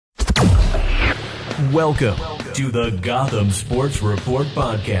Welcome to the Gotham Sports Report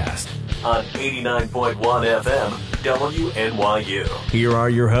podcast on 89.1 FM WNYU. Here are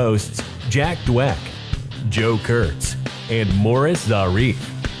your hosts, Jack Dweck, Joe Kurtz, and Morris Zarif.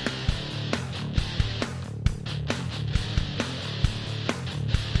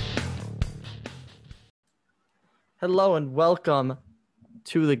 Hello and welcome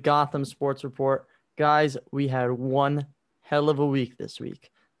to the Gotham Sports Report. Guys, we had one hell of a week this week.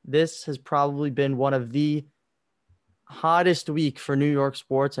 This has probably been one of the hottest week for New York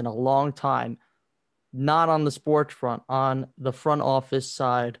sports in a long time. Not on the sports front, on the front office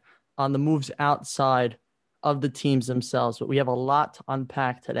side, on the moves outside of the teams themselves. But we have a lot to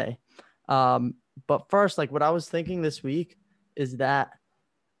unpack today. But first, what I was thinking this week is that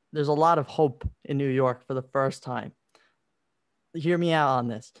there's a lot of hope in New York for the first time. Hear me out on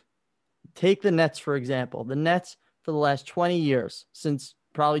this. Take the Nets, for example. The Nets, for the last 20 years, since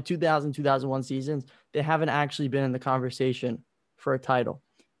probably 2000, 2001 seasons, they haven't actually been in the conversation for a title.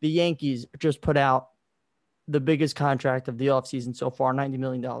 The Yankees just put out the biggest contract of the offseason so far, $90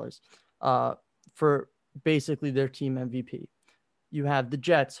 million, for basically their team MVP. You have the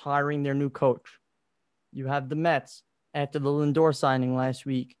Jets hiring their new coach. You have the Mets, after the Lindor signing last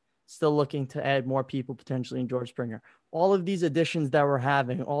week, still looking to add more people, potentially in George Springer. All of these additions that we're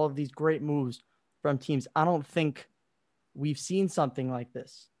having, all of these great moves from teams, I don't think we've seen something like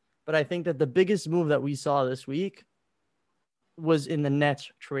this. But I think that the biggest move that we saw this week was in the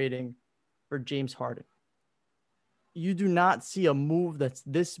Nets trading for James Harden. You do not see a move that's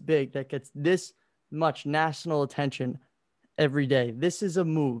this big, that gets this much national attention every day. This is a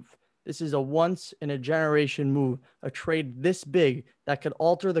move. This is a once-in-a-generation move, a trade this big that could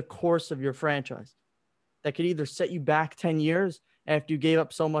alter the course of your franchise, that could either set you back 10 years after you gave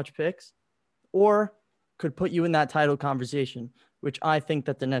up so much picks, or could put you in that title conversation, which I think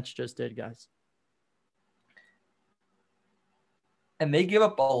that the Nets just did, guys. And they give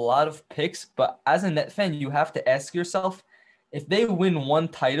up a lot of picks, but as a Net fan, you have to ask yourself, if they win one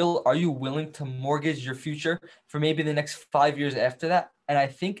title, are you willing to mortgage your future for maybe the next 5 years after that? And I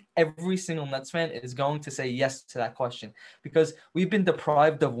think every single Nets fan is going to say yes to that question, because we've been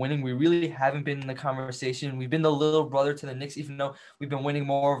deprived of winning. We really haven't been in the conversation. We've been the little brother to the Knicks, even though we've been winning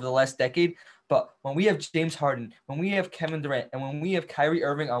more over the last decade. But when we have James Harden, when we have Kevin Durant, and when we have Kyrie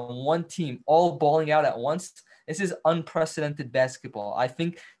Irving on one team, all balling out at once, this is unprecedented basketball. I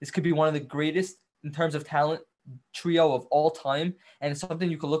think this could be one of the greatest in terms of talent trio of all time, and it's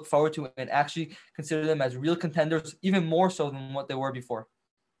something you can look forward to and actually consider them as real contenders, even more so than what they were before.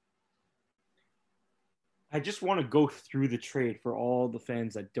 I just want to go through the trade for all the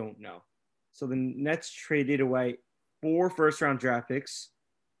fans that don't know. So the Nets traded away 4 first-round draft picks,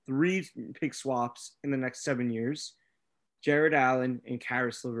 3 pick swaps in the next 7 years, Jared Allen and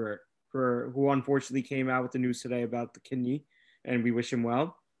Caris LeVert, who unfortunately came out with the news today about the kidney, and we wish him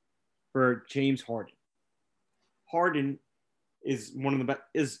well, for James Harden. Harden is one of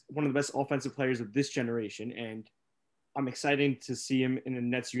the best offensive players of this generation, and I'm excited to see him in a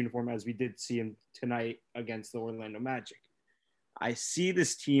Nets uniform as we did see him tonight against the Orlando Magic. I see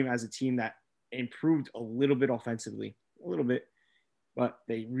this team as a team that improved a little bit offensively, but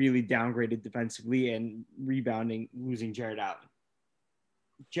they really downgraded defensively and rebounding, losing Jared Allen.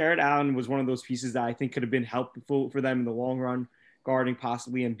 Jared Allen was one of those pieces that I think could have been helpful for them in the long run, guarding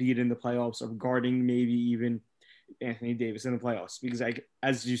possibly Embiid in the playoffs, or guarding maybe even Anthony Davis in the playoffs. Because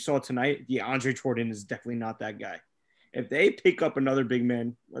as you saw tonight, DeAndre Jordan is definitely not that guy. If they pick up another big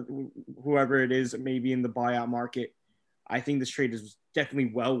man, whoever it is, maybe in the buyout market, I think this trade is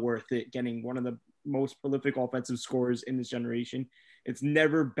definitely well worth it, getting one of the most prolific offensive scorers in this generation. It's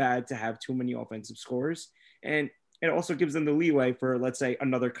never bad to have too many offensive scorers. And it also gives them the leeway for, let's say,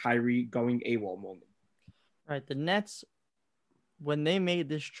 another Kyrie going AWOL moment. All right, the Nets, when they made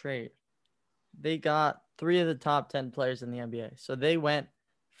this trade, they got 3 of the top 10 players in the NBA. So they went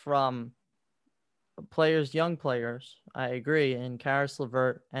from young players, I agree, in Caris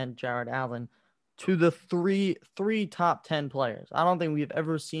LeVert and Jared Allen, to the three top 10 players. I don't think we've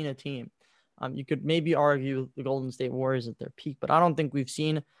ever seen a team. You could maybe argue the Golden State Warriors at their peak, but I don't think we've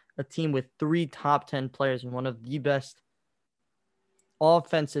seen a team with 3 top 10 players and one of the best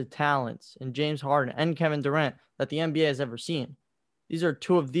offensive talents in James Harden and Kevin Durant that the NBA has ever seen. These are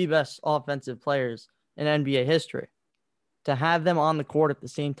 2 of the best offensive players in NBA history. To have them on the court at the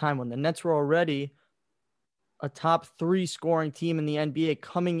same time when the Nets were already a top 3 scoring team in the NBA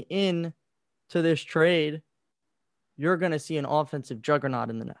coming in to this trade, you're going to see an offensive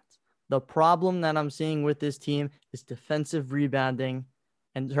juggernaut in the Nets. The problem that I'm seeing with this team is defensive rebounding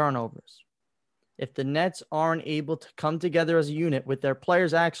and turnovers. If the Nets aren't able to come together as a unit with their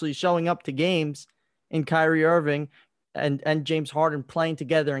players actually showing up to games in Kyrie Irving and James Harden playing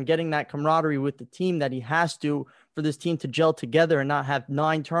together and getting that camaraderie with the team that he has to for this team to gel together and not have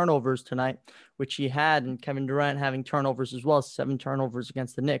 9 turnovers tonight, which he had, and Kevin Durant having turnovers as well, 7 turnovers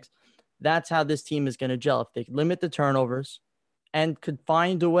against the Knicks. That's how this team is going to gel. If they limit the turnovers and could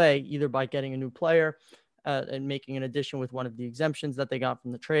find a way, either by getting a new player and making an addition with one of the exemptions that they got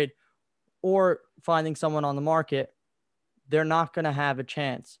from the trade, or finding someone on the market, they're not going to have a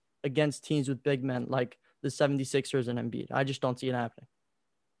chance against teams with big men like the 76ers and Embiid. I just don't see it happening.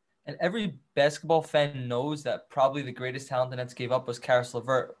 And every basketball fan knows that probably the greatest talent the Nets gave up was Karis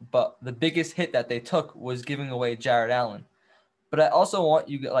LeVert, but the biggest hit that they took was giving away Jared Allen. But I also want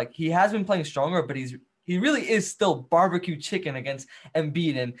you, like, he has been playing stronger, but he really is still barbecue chicken against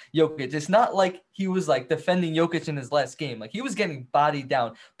Embiid and Jokic. It's not like he was like defending Jokic in his last game. Like, he was getting bodied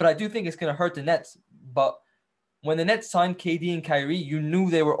down. But I do think it's going to hurt the Nets. But when the Nets signed KD and Kyrie, you knew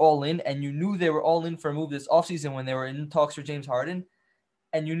they were all in, and you knew they were all in for a move this offseason when they were in talks for James Harden.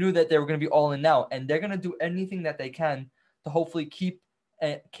 And you knew that they were going to be all in now. And they're going to do anything that they can to hopefully keep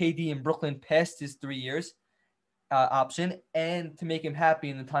KD in Brooklyn past his 3 years option and to make him happy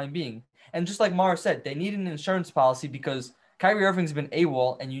in the time being. And just like Mara said, they need an insurance policy because Kyrie Irving's been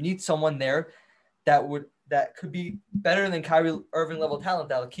AWOL, and you need someone there that could be better than Kyrie Irving level talent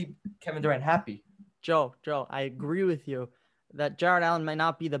that will keep Kevin Durant happy. Joe, I agree with you that Jared Allen might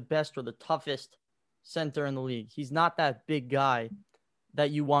not be the best or the toughest center in the league. He's not that big guy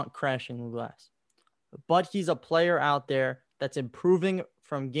that you want crashing the glass. But he's a player out there that's improving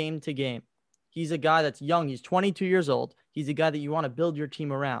from game to game. He's a guy that's young. He's 22 years old. He's a guy that you want to build your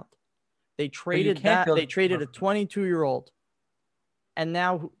team around. They traded a 22-year-old. And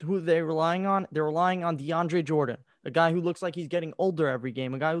now who are they relying on? They're relying on DeAndre Jordan, a guy who looks like he's getting older every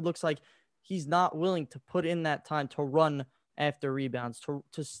game, a guy who looks like he's not willing to put in that time to run after rebounds,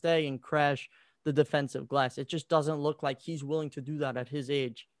 to stay and crash the defensive glass. It just doesn't look like he's willing to do that at his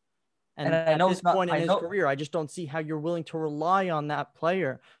age. And I know at this point in his career, I just don't see how you're willing to rely on that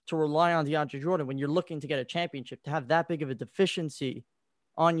player, to rely on DeAndre Jordan when you're looking to get a championship, to have that big of a deficiency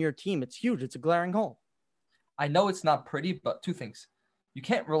on your team. It's huge. It's a glaring hole. I know it's not pretty, but 2 things. You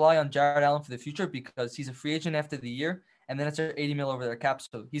can't rely on Jared Allen for the future because he's a free agent after the year, and then it's $80 million over their cap,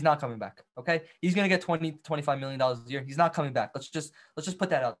 so he's not coming back. Okay, he's gonna get $20-25 million a year. He's not coming back. Let's just put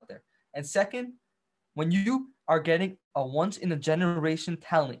that out there. And second, when you are getting a once-in-a-generation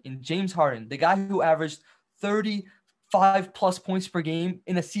talent in James Harden, the guy who averaged 35-plus points per game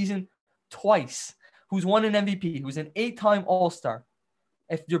in a season twice, who's won an MVP, who's an 8-time All-Star,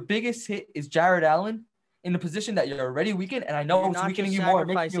 if your biggest hit is Jared Allen in the position that you're already weakened, and I know it's weakening you more.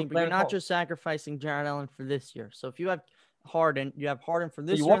 But you're not just sacrificing Jared Allen for this year. So if you have Harden, you have Harden for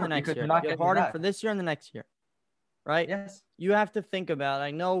this year and the next year. You have Harden for this year and the next year, right? Yes. You have to think about,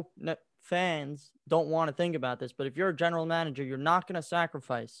 I know fans don't want to think about this, but if you're a general manager, you're not going to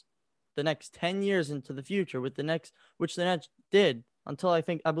sacrifice the next 10 years into the future with which the Nets did until I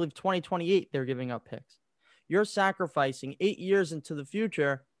believe 2028, they're giving up picks. You're sacrificing 8 years into the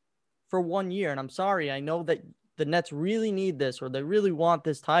future for 1 year. And I'm sorry, I know that the Nets really need this or they really want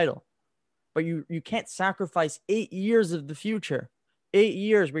this title, but you can't sacrifice 8 years of the future, 8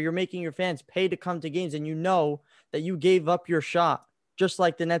 years where you're making your fans pay to come to games. And you know that you gave up your shot, just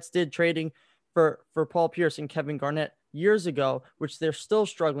like the Nets did trading for Paul Pierce and Kevin Garnett years ago, which they're still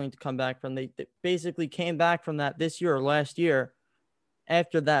struggling to come back from. They basically came back from that this year or last year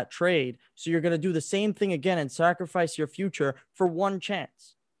after that trade. So you're going to do the same thing again and sacrifice your future for one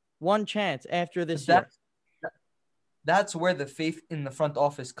chance after this year. That's where the faith in the front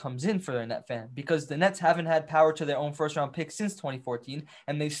office comes in for the Net fan, because the Nets haven't had power to their own first-round pick since 2014,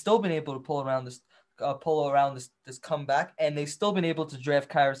 and they've still been able to pull around this comeback, and they've still been able to draft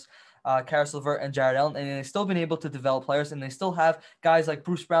Karis LeVert and Jared Allen, and they've still been able to develop players, and they still have guys like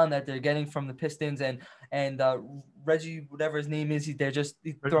Bruce Brown that they're getting from the Pistons and Reggie, whatever his name is, they're just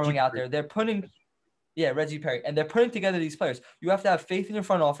throwing out there. They're putting Reggie Perry, and they're putting together these players. You have to have faith in your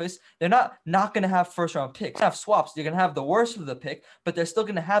front office. They're not going to have first-round picks. They have swaps. They're going to have the worst of the pick, but they're still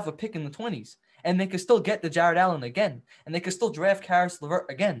going to have a pick in the 20s, and they could still get the Jared Allen again, and they could still draft Karis LeVert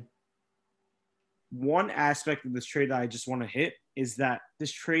again. One aspect of this trade that I just want to hit is that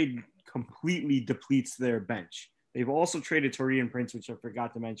this trade completely depletes their bench. They've also traded Taurean Prince, which I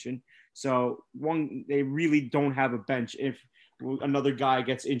forgot to mention. So they really don't have a bench. If another guy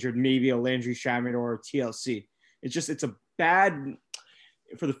gets injured, maybe a Landry Shamet or a TLC. It's a bad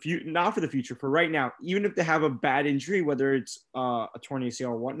for the future, not for the future, for right now. Even if they have a bad injury, whether it's a torn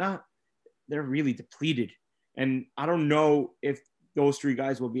ACL or whatnot, they're really depleted. And I don't know if those 3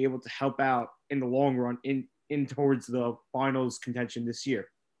 guys will be able to help out in the long run in towards the finals contention this year.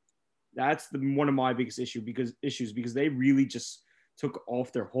 That's one of my biggest issues because they really just took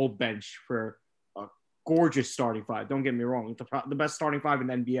off their whole bench for a gorgeous starting five. Don't get me wrong, the best starting five in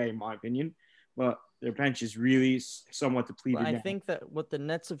the NBA in my opinion, but their bench is really somewhat depleted. I think that what the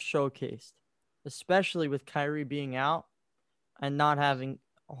Nets have showcased, especially with Kyrie being out and not having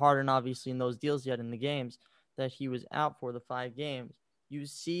Harden obviously in those deals yet in the games that he was out for the 5 games, you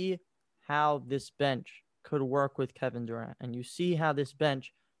see how this bench could work with Kevin Durant, and you see how this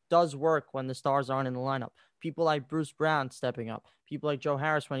bench does work when the stars aren't in the lineup. People like Bruce Brown stepping up, people like Joe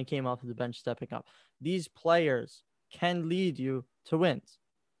Harris when he came off of the bench stepping up. These players can lead you to wins.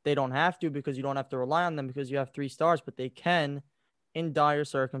 They don't have to because you don't have to rely on them because you have 3 stars, but they can, in dire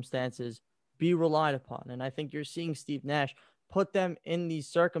circumstances, be relied upon. And I think you're seeing Steve Nash put them in these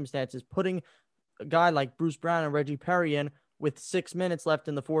circumstances, putting a guy like Bruce Brown and Reggie Perry in with 6 minutes left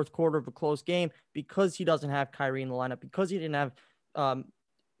in the fourth quarter of a close game because he doesn't have Kyrie in the lineup, because he didn't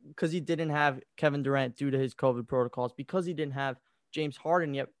have Kevin Durant due to his COVID protocols, because he didn't have James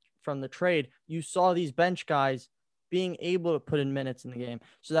Harden yet from the trade. You saw these bench guys being able to put in minutes in the game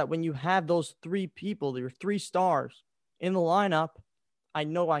so that when you have those 3 people, your 3 stars in the lineup, I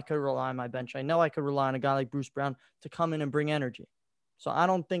know I could rely on my bench. I know I could rely on a guy like Bruce Brown to come in and bring energy. So I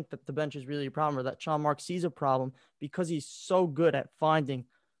don't think that the bench is really a problem or that Sean Marks sees a problem because he's so good at finding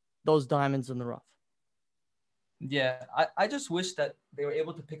those diamonds in the rough. Yeah, I just wish that they were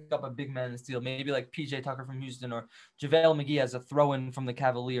able to pick up a big man in this deal, maybe like PJ Tucker from Houston or JaVale McGee as a throw-in from the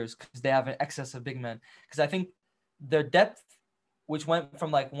Cavaliers because they have an excess of big men. Because I think their depth, which went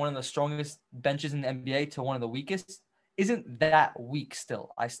from like one of the strongest benches in the NBA to one of the weakest, isn't that weak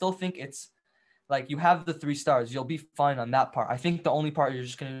still. I still think it's like you have the 3 stars. You'll be fine on that part. I think the only part you're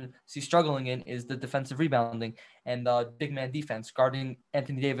just going to see struggling in is the defensive rebounding and the big man defense, guarding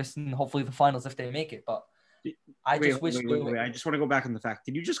Anthony Davis and hopefully the finals if they make it. But I just wish. Wait. I just want to go back on the fact.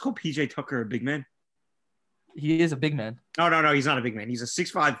 Did you just call PJ Tucker a big man? He is a big man. No. He's not a big man. He's a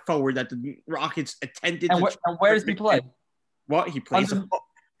 6'5" forward that the Rockets attempted and where does he play? What? He plays. No.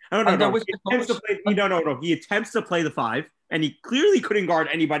 He attempts to play the 5, and he clearly couldn't guard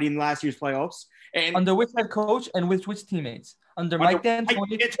anybody in last year's playoffs. And under which head coach and with which teammates? Under Mike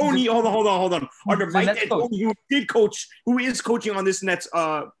D'Antoni. Hold on. Under Mike D'Antoni, who is coaching on this Nets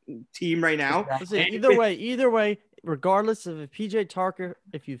team right now. Listen, either way, regardless of if PJ Tucker,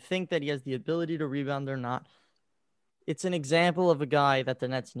 if you think that he has the ability to rebound or not, it's an example of a guy that the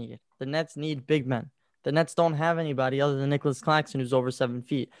Nets need. The Nets need big men. The Nets don't have anybody other than Nicholas Claxton, who's over 7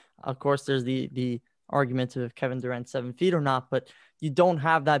 feet. Of course, there's the argument of if Kevin Durant 7 feet or not, but you don't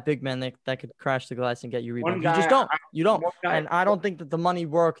have that big man that could crash the glass and get you rebounds. You just don't. You don't. And I don't think that the money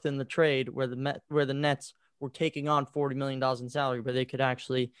worked in the trade where the Nets were taking on $40 million in salary, where they could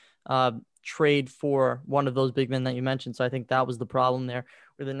actually trade for one of those big men that you mentioned. So I think that was the problem there,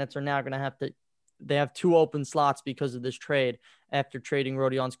 where the Nets are now going to have to. They have 2 open slots because of this trade after trading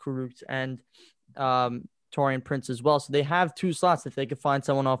Rodion Kurucs and Taurean Prince as well. So they have 2 slots if they could find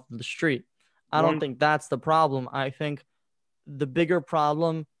someone off of the street. I don't think that's the problem. I think the bigger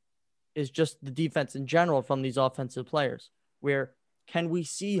problem is just the defense in general from these offensive players, where can we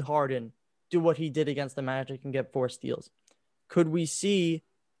see Harden do what he did against the Magic and get 4 steals? Could we see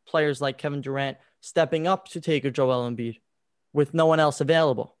players like Kevin Durant stepping up to take a Joel Embiid with no one else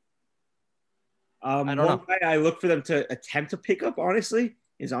available? I don't know. Guy I look for them to attempt to pick up, honestly,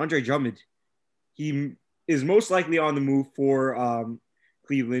 is Andre Drummond. He is most likely on the move for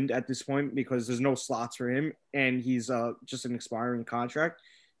Cleveland at this point because there's no slots for him, and he's just an expiring contract.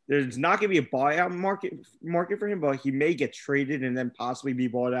 There's not going to be a buyout market for him, but he may get traded and then possibly be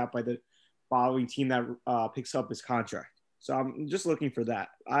bought out by the following team that picks up his contract. So I'm just looking for that.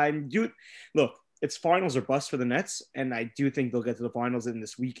 Look, it's finals or bust for the Nets, and I do think they'll get to the finals in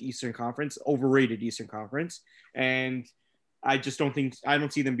this weak Eastern Conference, overrated Eastern Conference, and I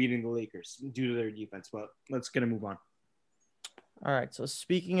don't see them beating the Lakers due to their defense. But let's get to move on. All right. So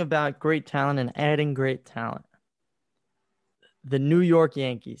speaking about great talent and adding great talent, the New York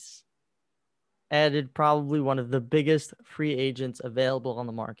Yankees added probably one of the biggest free agents available on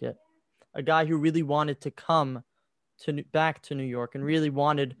the market, a guy who really wanted to come back to New York and really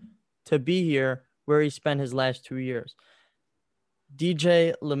wanted to be here where he spent his last 2 years.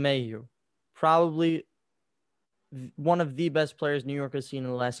 DJ LeMahieu, probably one of the best players New York has seen in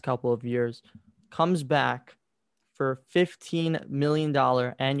the last couple of years, comes back for $15 million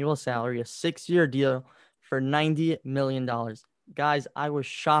annual salary, a 6-year deal for $90 million. Guys, I was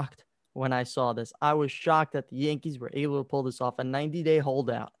shocked when I saw this. I was shocked that the Yankees were able to pull this off, a 90-day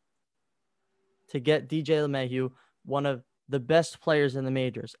holdout to get DJ LeMahieu, one of the best players in the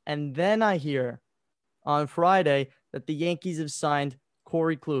majors. And then I hear on Friday that the Yankees have signed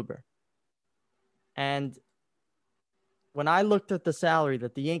Corey Kluber, And when I looked at the salary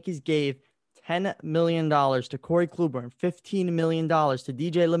that the Yankees gave $10 million to Corey Kluber and $15 million to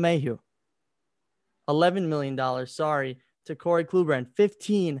DJ LeMahieu, $11 million, to Corey Kluber and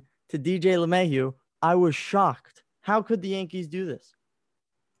 $15 to DJ LeMahieu, I was shocked. How could the Yankees do this?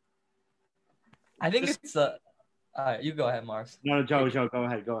 I think it's you go ahead, Mars. No, Joe, go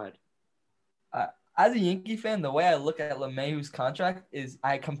ahead. As a Yankee fan, the way I look at LeMahieu's contract is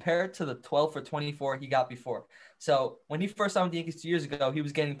I compare it to the 12 for 24 he got before. So when he first signed with the Yankees 2 years ago, he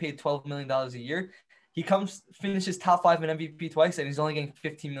was getting paid $12 million a year. He finishes top 5 in MVP twice, and he's only getting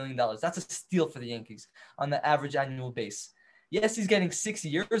 $15 million. That's a steal for the Yankees on the average annual base. Yes, he's getting 6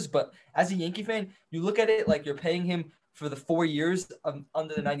 years, but as a Yankee fan, you look at it like you're paying him for the 4 years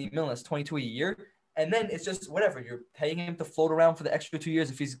under the $90 million. That's $22 a year. And then it's just whatever. You're paying him to float around for the extra 2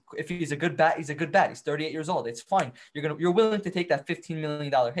 years. If he's a good bat, he's a good bat. He's 38 years old. It's fine. You're willing to take that $15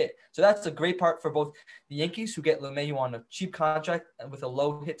 million hit. So that's a great part for both the Yankees, who get LeMahieu on a cheap contract and with a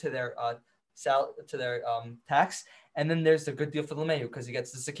low hit to their tax, and then there's a good deal for LeMahieu because he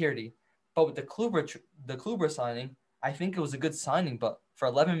gets the security. But with the Kluber signing, I think it was a good signing. But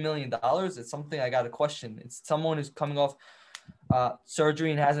for $11 million, it's something I got to question. It's someone who's coming off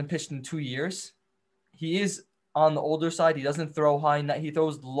surgery and hasn't pitched in 2 years. He is on the older side. He doesn't throw high. He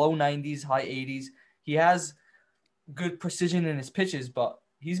throws low 90s, high 80s. He has good precision in his pitches, but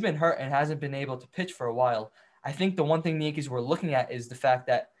he's been hurt and hasn't been able to pitch for a while. I think the one thing the Yankees were looking at is the fact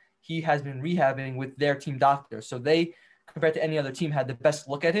that he has been rehabbing with their team doctor. So they, compared to any other team, had the best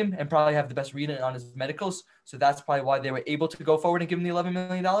look at him and probably have the best read on his medicals. So that's probably why they were able to go forward and give him the $11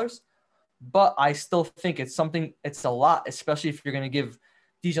 million. But I still think it's a lot, especially if you're going to give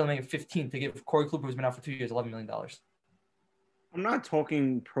DJ LeMahieu 15 to give Corey Kluber, who's been out for 2 years, $11 million. I'm not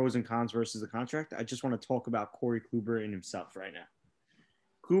talking pros and cons versus the contract. I just want to talk about Corey Kluber and himself right now.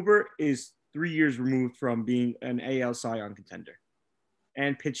 Kluber is 3 years removed from being an AL Cy Young contender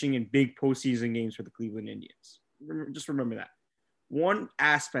and pitching in big postseason games for the Cleveland Indians. Just remember that. One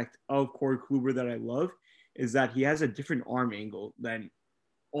aspect of Corey Kluber that I love is that he has a different arm angle than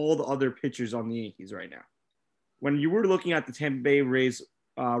all the other pitchers on the Yankees right now. When you were looking at the Tampa Bay Rays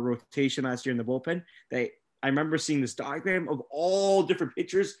rotation last year in the bullpen, I remember seeing this diagram of all different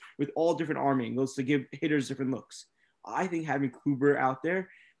pitchers with all different arm angles to give hitters different looks. I think having Kluber out there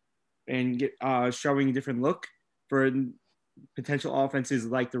and showing a different look for potential offenses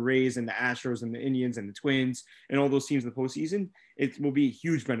like the Rays and the Astros and the Indians and the Twins and all those teams in the postseason, it will be a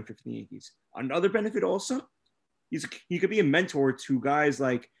huge benefit for the Yankees. Another benefit also, he could be a mentor to guys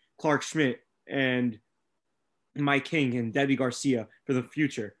like Clark Schmidt and Mike King and Deivi Garcia for the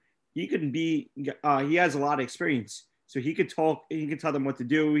future. He has a lot of experience, so he could talk. He could tell them what to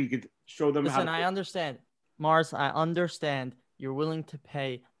do. He could show them. Listen, I understand, Mars. I understand you're willing to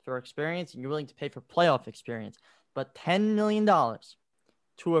pay for experience and you're willing to pay for playoff experience, but $10 million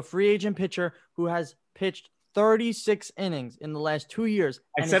to a free agent pitcher who has pitched 36 innings in the last 2 years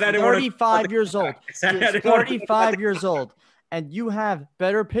and is 35 years old. He's 35 years old. And you have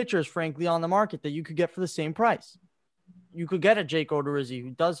better pitchers, frankly, on the market that you could get for the same price. You could get a Jake Odorizzi, who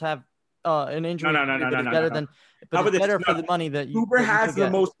does have an injury. Better for the money that you. Kluber has the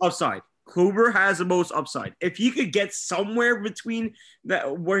most upside. Kluber has the most upside. If he could get somewhere between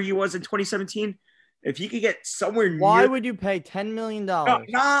that where he was in 2017, if he could get somewhere near. Why would you pay $10 million?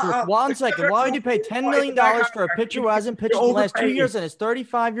 One second. Why would you pay $10 million for a pitcher who hasn't pitched in the last 2 years and is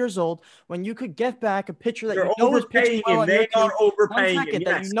 35 years old when you could get back a pitcher that you know is pitching well in your team?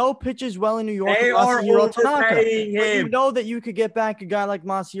 That you know pitches well in New York? They are overpaying him. You know that you could get back a guy like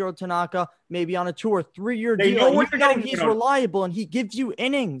Masahiro Tanaka maybe on a 2 or 3 year deal. You know he's reliable and he gives you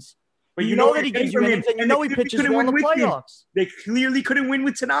innings. But you know that he gives you innings and you know he pitches well in the playoffs. They clearly couldn't win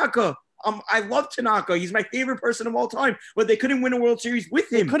with Tanaka. I love Tanaka. He's my favorite person of all time, but they couldn't win a World Series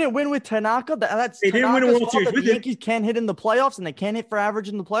with him. They couldn't win with Tanaka. They didn't win a World Series with him. The Yankees can't hit in the playoffs and they can't hit for average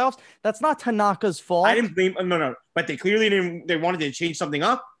in the playoffs. That's not Tanaka's fault. I didn't blame. No. But they clearly didn't. They wanted to change something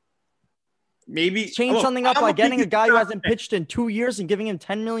up. Maybe change something up by getting a guy who hasn't pitched in 2 years and giving him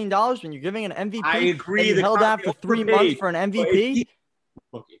 $10 million when you're giving an MVP. I agree. And you held out for 3 months for an MVP.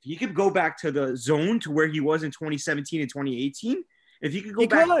 If he could go back to the zone to where he was in 2017 and 2018. If he could go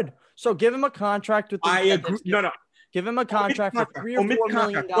back. Could. So give him a contract with the I agree. No. Give him a contract for $3 or $4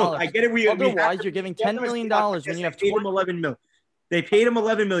 million. Look, I get it. Otherwise, you're giving $10 million when you have paid him $11 million. They paid him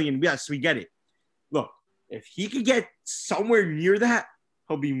 $11 million. Yes, we get it. Look, if he could get somewhere near that,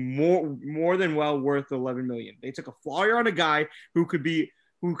 he'll be more than well worth $11 million. They took a flyer on a guy who could be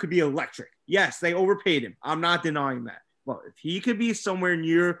electric. Yes, they overpaid him. I'm not denying that. But if he could be somewhere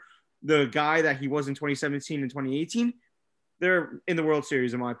near the guy that he was in 2017 and 2018, they're in the World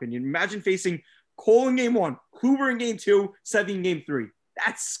Series, in my opinion. Imagine facing Cole in game 1, Kluber in game 2, Sevy in game 3.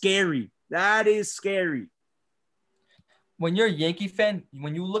 That's scary. That is scary. When you're a Yankee fan,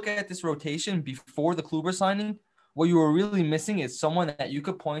 when you look at this rotation before the Kluber signing, what you were really missing is someone that you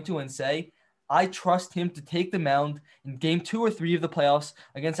could point to and say, I trust him to take the mound in game 2 or 3 of the playoffs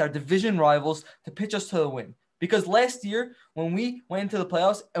against our division rivals to pitch us to the win. Because last year, when we went into the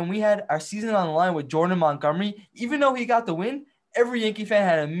playoffs and we had our season on the line with Jordan Montgomery, even though he got the win, every Yankee fan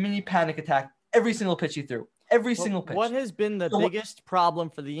had a mini panic attack every single pitch he threw. Every single pitch. What has been the biggest problem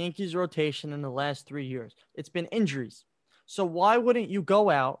for the Yankees rotation in the last 3 years? It's been injuries. So why wouldn't you go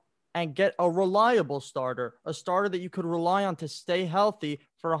out and get a reliable starter, a starter that you could rely on to stay healthy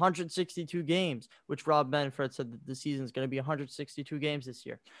for 162 games, which Rob Manfred said that the season is going to be 162 games this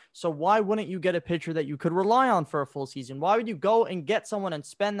year. So why wouldn't you get a pitcher that you could rely on for a full season? Why would you go and get someone and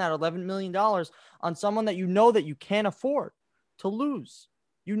spend that $11 million on someone that you know that you can't afford to lose?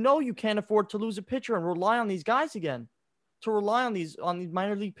 You know you can't afford to lose a pitcher and rely on these guys again, to rely on these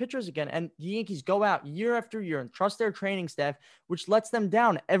minor league pitchers again. And the Yankees go out year after year and trust their training staff, which lets them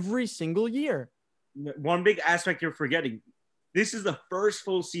down every single year. One big aspect you're forgetting, this is the first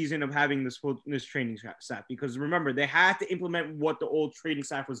full season of having this training staff, because remember, they had to implement what the old training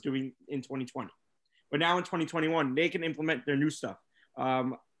staff was doing in 2020. But now in 2021, they can implement their new stuff,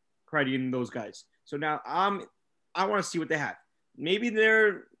 crediting those guys. So now I want to see what they have. Maybe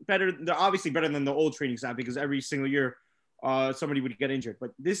they're better. They're obviously better than the old training staff, because every single year somebody would get injured.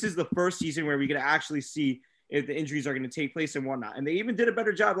 But this is the first season where we can actually see if the injuries are going to take place and whatnot. And they even did a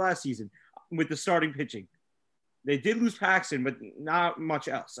better job last season with the starting pitching. They did lose Paxton, but not much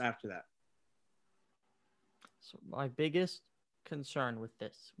else after that. So my biggest concern with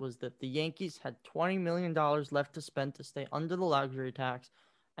this was that the Yankees had $20 million left to spend to stay under the luxury tax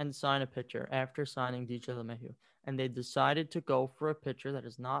and sign a pitcher after signing DJ LeMahieu. And they decided to go for a pitcher that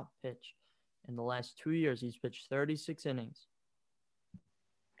has not pitched in the last 2 years. He's pitched 36 innings.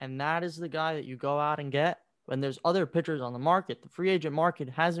 And that is the guy that you go out and get when there's other pitchers on the market. The free agent market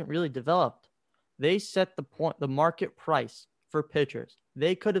hasn't really developed. They set the market price for pitchers.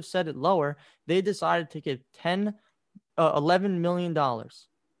 They could have set it lower. They decided to give $11 million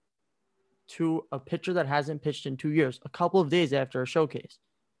to a pitcher that hasn't pitched in 2 years, a couple of days after a showcase.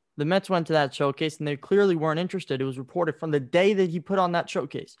 The Mets went to that showcase, and they clearly weren't interested. It was reported from the day that he put on that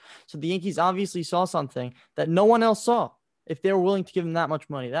showcase. So the Yankees obviously saw something that no one else saw if they were willing to give him that much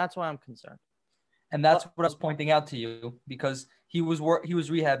money. That's why I'm concerned. And that's what I was pointing out to you, because he was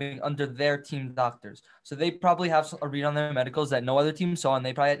rehabbing under their team doctors. So they probably have a read on their medicals that no other team saw, and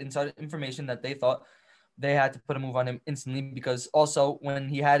they probably had inside information that they thought they had to put a move on him instantly, because also when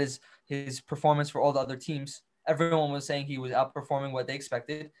he had his performance for all the other teams, everyone was saying he was outperforming what they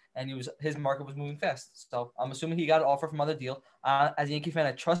expected, and his market was moving fast. So I'm assuming he got an offer from other deal. As a Yankee fan,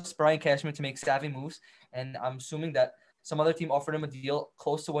 I trust Brian Cashman to make savvy moves, and I'm assuming that some other team offered him a deal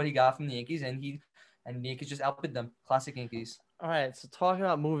close to what he got from the Yankees, and the Yankees just outbid them. Classic Yankees. All right, so talking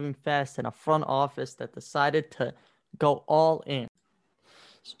about moving fast in a front office that decided to go all in.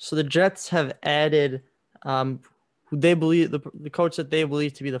 So the Jets have added who they believe the coach that they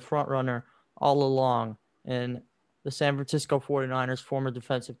believe to be the front runner all along, and the San Francisco 49ers former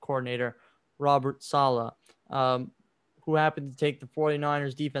defensive coordinator Robert Saleh, who happened to take the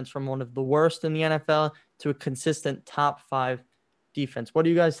 49ers defense from one of the worst in the NFL to a consistent top 5 defense. What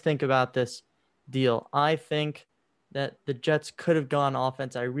do you guys think about this deal? I think that the Jets could have gone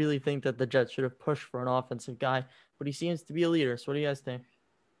offense. I really think that the Jets should have pushed for an offensive guy, but he seems to be a leader. So what do you guys think?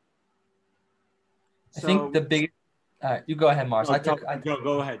 I think the biggest. All right, you go ahead, Mars. Go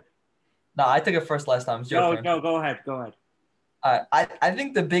ahead. No, I took it first last time. It's your turn. Go ahead. I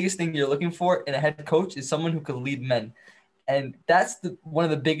think the biggest thing you're looking for in a head coach is someone who could lead men. And that's one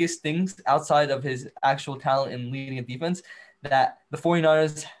of the biggest things outside of his actual talent in leading a defense that the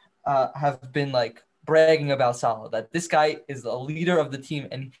 49ers have been like bragging about Saleh, that this guy is the leader of the team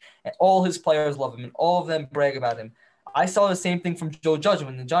and all his players love him and all of them brag about him. I saw the same thing from Joe Judge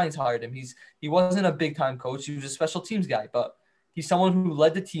when the Giants hired him. He wasn't a big time coach. He was a special teams guy, but he's someone who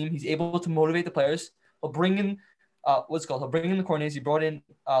led the team. He's able to motivate the players. He'll bring in He'll bring in the coordinators. He brought in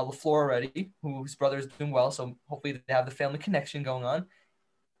LaFleur already, whose brother is doing well. So hopefully they have the family connection going on.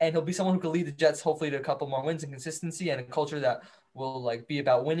 And he'll be someone who can lead the Jets hopefully to a couple more wins and consistency and a culture that will like be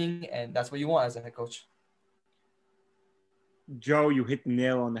about winning. And that's what you want as a head coach. Joe, you hit the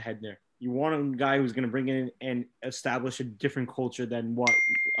nail on the head there. You want a guy who's going to bring in and establish a different culture than what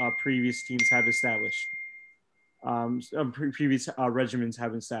previous teams have established. Previous regimens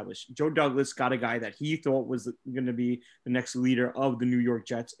have established. Joe Douglas got a guy that he thought was going to be the next leader of the New York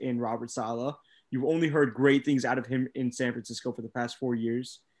Jets in Robert Saleh. You've only heard great things out of him in San Francisco for the past 4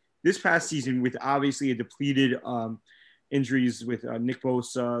 years. this past season with obviously a depleted injuries with Nick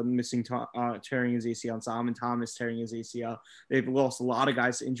Bosa tearing his ACL and Solomon Thomas tearing his ACL. They've lost a lot of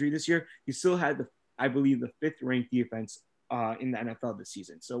guys to injury this year. He still had, I believe, the 5th ranked defense in the NFL this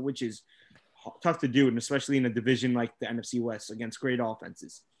season. So, which is tough to do, and especially in a division like the NFC West against great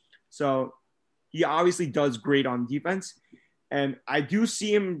offenses. So he obviously does great on defense. And I do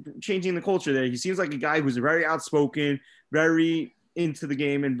see him changing the culture there. He seems like a guy who's very outspoken, very into the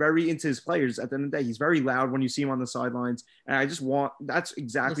game, and very into his players. At the end of the day, he's very loud when you see him on the sidelines. And I just want that's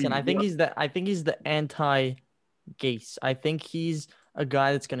exactly. Listen, I think he's the anti-Gase. I think he's a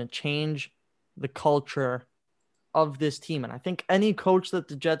guy that's going to change the culture of this team. And I think any coach that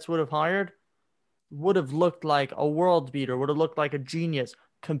the Jets would have hired would have looked like a world beater, would have looked like a genius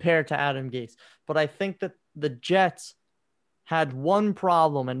compared to Adam Gase. But I think that the Jets had one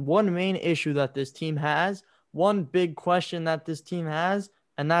problem and one main issue that this team has, one big question that this team has,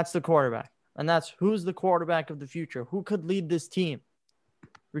 and that's the quarterback. And that's who's the quarterback of the future? Who could lead this team?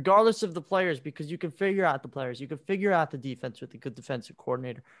 Regardless of the players, because you can figure out the players. You can figure out the defense with a good defensive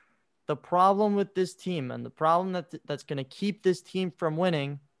coordinator. The problem with this team and the problem that's going to keep this team from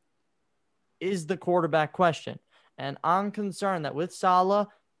winning is the quarterback question. And I'm concerned that with Saleh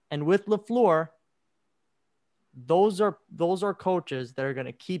and with LaFleur, those are coaches that are going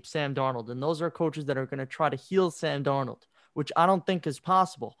to keep Sam Darnold, and those are coaches that are going to try to heal Sam Darnold, which I don't think is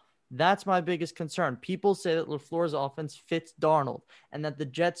possible. That's my biggest concern. People say that LaFleur's offense fits Darnold and that the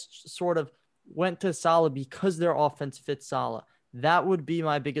Jets sort of went to Saleh because their offense fits Saleh. That would be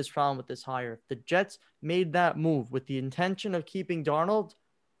my biggest problem with this hire. If the Jets made that move with the intention of keeping Darnold,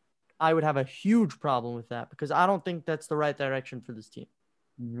 I would have a huge problem with that because I don't think that's the right direction for this team.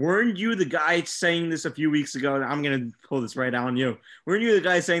 Weren't you the guy saying this a few weeks ago? And I'm going to pull this right out on you. Weren't you the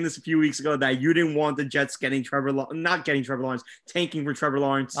guy saying this a few weeks ago that you didn't want the Jets tanking for Trevor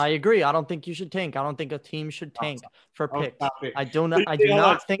Lawrence? I agree. I don't think you should tank. I don't think a team should tank for picks. I do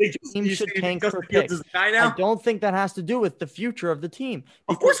not think a team should tank for picks. I don't think that has to do with the future of the team.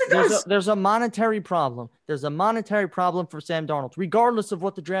 Of course it does. There's a monetary problem. There's a monetary problem for Sam Darnold, regardless of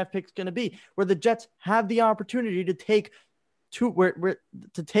what the draft pick's going to be, where the Jets have the opportunity to take to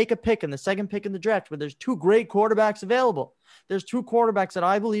take a pick in the second pick in the draft where there's 2 great quarterbacks available. There's 2 quarterbacks that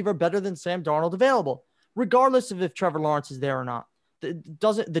I believe are better than Sam Darnold available, regardless of if Trevor Lawrence is there or not.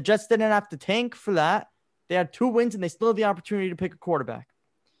 The Jets didn't have to tank for that. They had 2 wins and they still have the opportunity to pick a quarterback.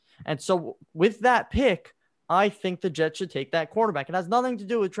 And so with that pick, I think the Jets should take that quarterback. It has nothing to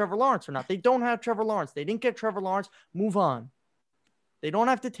do with Trevor Lawrence or not. They don't have Trevor Lawrence. They didn't get Trevor Lawrence. Move on. They don't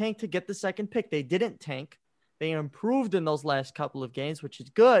have to tank to get the second pick. They didn't tank. They improved in those last couple of games, which is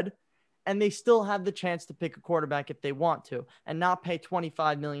good. And they still have the chance to pick a quarterback if they want to and not pay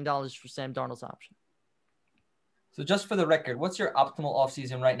 $25 million for Sam Darnold's option. So just for the record, what's your optimal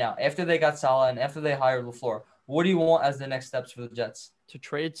offseason right now? After they got Saleh and after they hired LaFleur, what do you want as the next steps for the Jets? To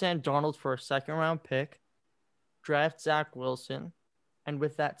trade Sam Darnold for a second-round pick, draft Zach Wilson, and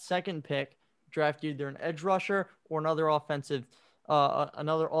with that second pick, draft either an edge rusher or another offensive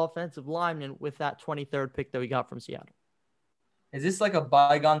lineman with that 23rd pick that we got from Seattle. Is this like a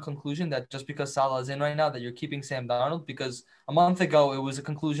bygone conclusion that just because Saleh is in right now that you're keeping Sam Darnold? Because a month ago, it was a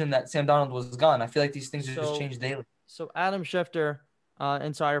conclusion that Sam Darnold was gone. I feel like these things just change daily. So Adam Schefter,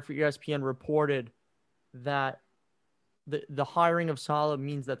 insider for ESPN, reported that the hiring of Saleh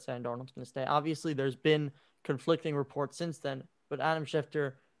means that Sam Darnold's going to stay. Obviously, there's been conflicting reports since then, but Adam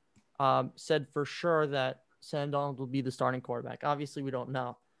Schefter said for sure that Sam Darnold will be the starting quarterback. Obviously, we don't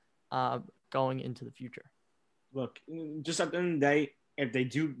know going into the future. Look, just at the end of the day, if they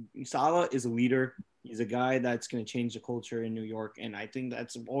do, Saleh is a leader. He's a guy that's going to change the culture in New York, and I think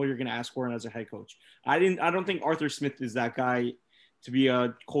that's all you're going to ask for as a head coach. I don't think Arthur Smith is that guy to be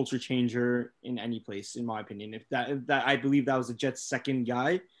a culture changer in any place, in my opinion. If that I believe that was the Jets' second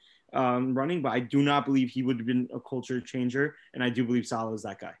guy running, but I do not believe he would have been a culture changer, and I do believe Saleh is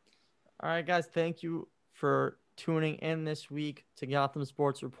that guy. All right, guys, thank you for tuning in this week to Gotham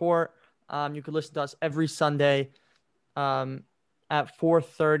Sports Report. You can listen to us every Sunday at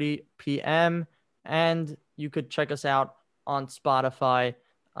 4:30 p.m. And you could check us out on Spotify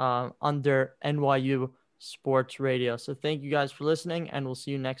under NYU Sports Radio. So thank you guys for listening, and we'll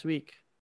see you next week.